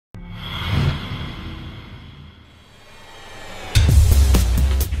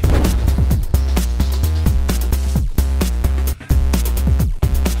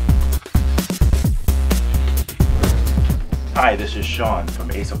Sean from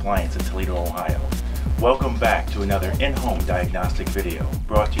Ace Appliance in Toledo, Ohio. Welcome back to another in-home diagnostic video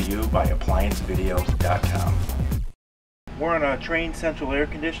brought to you by ApplianceVideo.com. We're on a Trane Central air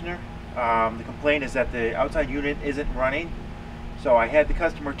conditioner. The complaint is that the outside unit isn't running, so I had the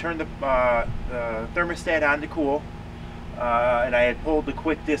customer turn the thermostat on to cool, and I had pulled the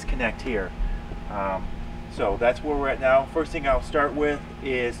quick disconnect here. So that's where we're at now. First thing I'll start with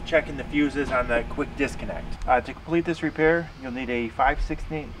is checking the fuses on the quick disconnect. To complete this repair, you'll need a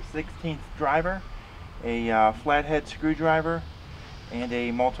 5/16 driver, a flathead screwdriver, and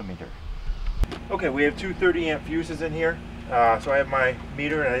a multimeter. Okay, we have two 30-amp fuses in here. So I have my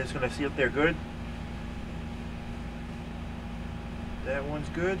meter, and I'm just going to see if they're good. That one's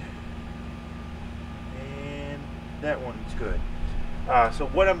good, and that one's good. So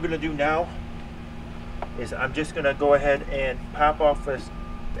what I'm going to do now is I'm just going to go ahead and pop off this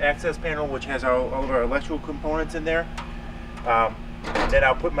access panel, which has all of our electrical components in there. And then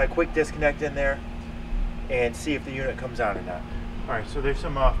I'll put my quick disconnect in there and see if the unit comes on or not. Alright, so there's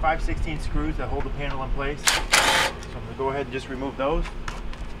some 5/16 screws that hold the panel in place. So I'm going to go ahead and just remove those.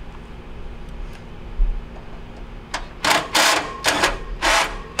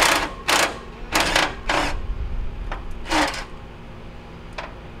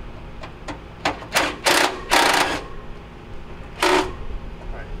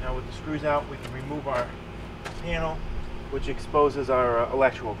 Screws out, we can remove our panel, which exposes our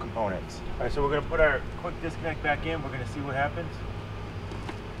electrical components. Alright, so we're going to put our quick disconnect back in. We're going to see what happens.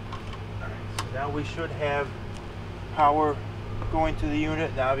 Alright, so now we should have power going to the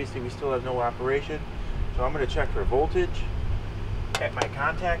unit. Now obviously we still have no operation, so I'm going to check for voltage at my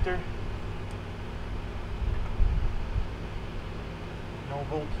contactor. No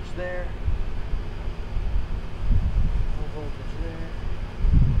voltage there. No voltage there.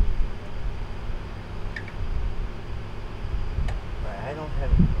 I don't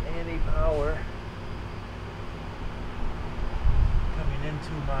have any power coming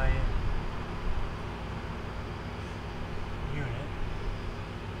into my unit.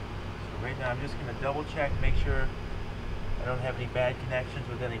 So right now I'm just going to double check, make sure I don't have any bad connections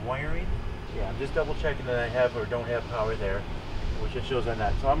with any wiring. Yeah, I'm just double checking that I have or don't have power there, which it shows on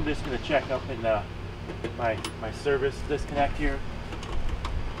that. So I'm just going to check up in my service disconnect here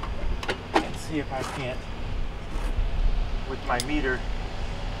and see if I can't, with my meter,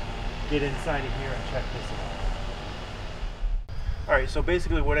 get inside of here and check this out. Alright, so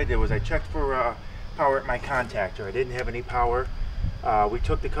basically what I did was I checked for power at my contactor. I didn't have any power. We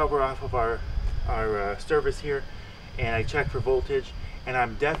took the cover off of our service here, and I checked for voltage, and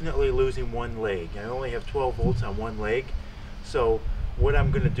I'm definitely losing one leg. I only have 12 volts on one leg. So what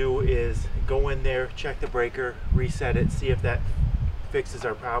I'm going to do is go in there, check the breaker, reset it, see if that fixes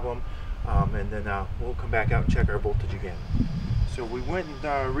our problem. And then we'll come back out and check our voltage again. So we went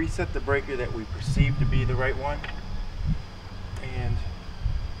and reset the breaker that we perceived to be the right one, and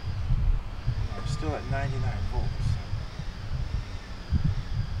I'm still at 99 volts.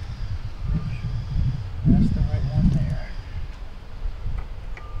 That's the right one there.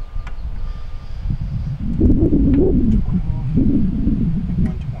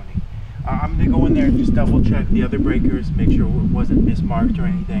 120. I'm going to go in there and just double check the other breakers, make sure it wasn't mismarked or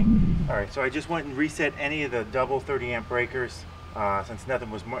anything. Alright, so I just went and reset any of the double 30-amp breakers since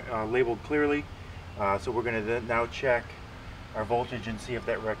nothing was labeled clearly. So we're going to now check our voltage and see if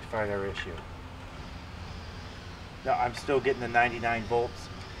that rectified our issue. Now I'm still getting the 99 volts.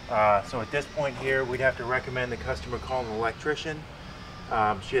 So at this point here, we'd have to recommend the customer call an electrician.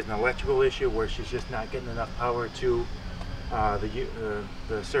 She has an electrical issue where she's just not getting enough power to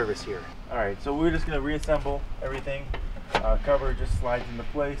the service here. Alright, so we're just going to reassemble everything. Cover just slides into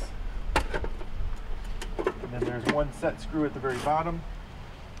place. And then there's one set screw at the very bottom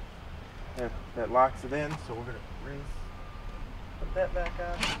that locks it in. So we're going to put that back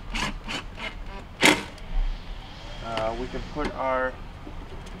on. We can put our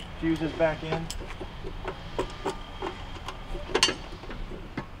fuses back in.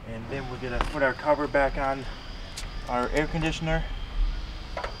 And then we're going to put our cover back on our air conditioner.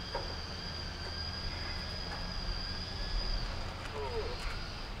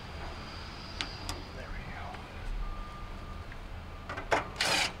 There we go.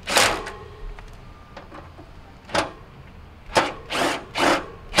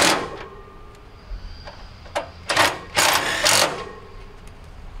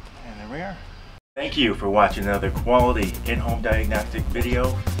 And there we are. Thank you for watching another quality in-home diagnostic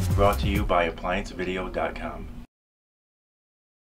video brought to you by ApplianceVideo.com.